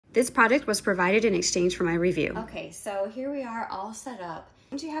This product was provided in exchange for my review. Okay, so here we are all set up.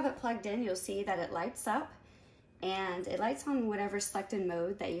 Once you have it plugged in, you'll see that it lights up and it lights on whatever selected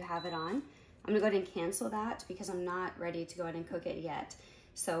mode that you have it on. I'm gonna go ahead and cancel that because I'm not ready to go ahead and cook it yet.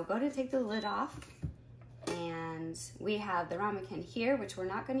 So go ahead and take the lid off, and we have the ramekin here, which we're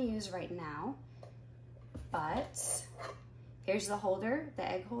not gonna use right now, but here's the holder, the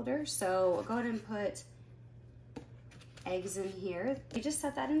egg holder. So we'll go ahead and put eggs in here. You just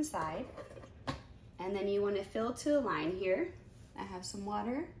set that inside, and then you want to fill to a line here. I have some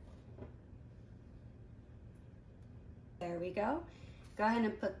water. There we go. Go ahead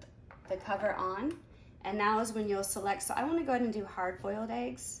and put the cover on, and now is when you'll select. So I want to go ahead and do hard-boiled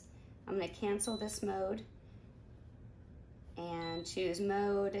eggs. I'm going to cancel this mode and choose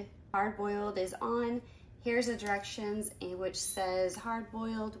mode. Hard-boiled is on. Here's the directions in which says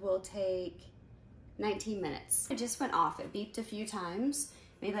hard-boiled will take 19 minutes. It just went off. It beeped a few times.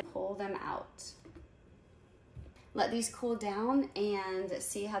 Maybe I pull them out. Let these cool down and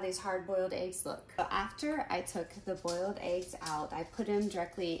see how these hard-boiled eggs look. So after I took the boiled eggs out, I put them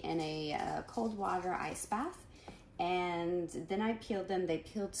directly in a cold water ice bath, and then I peeled them. They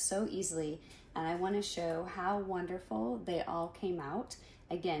peeled so easily, and I want to show how wonderful they all came out.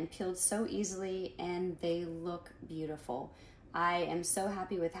 Again, peeled so easily, and they look beautiful. I am so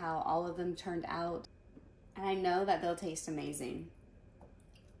happy with how all of them turned out, and I know that they'll taste amazing.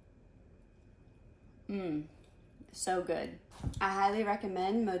 So good. I highly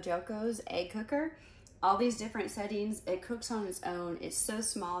recommend Mojoco's egg cooker. All these different settings, it cooks on its own. It's so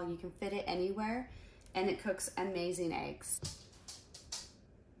small, you can fit it anywhere, and it cooks amazing eggs.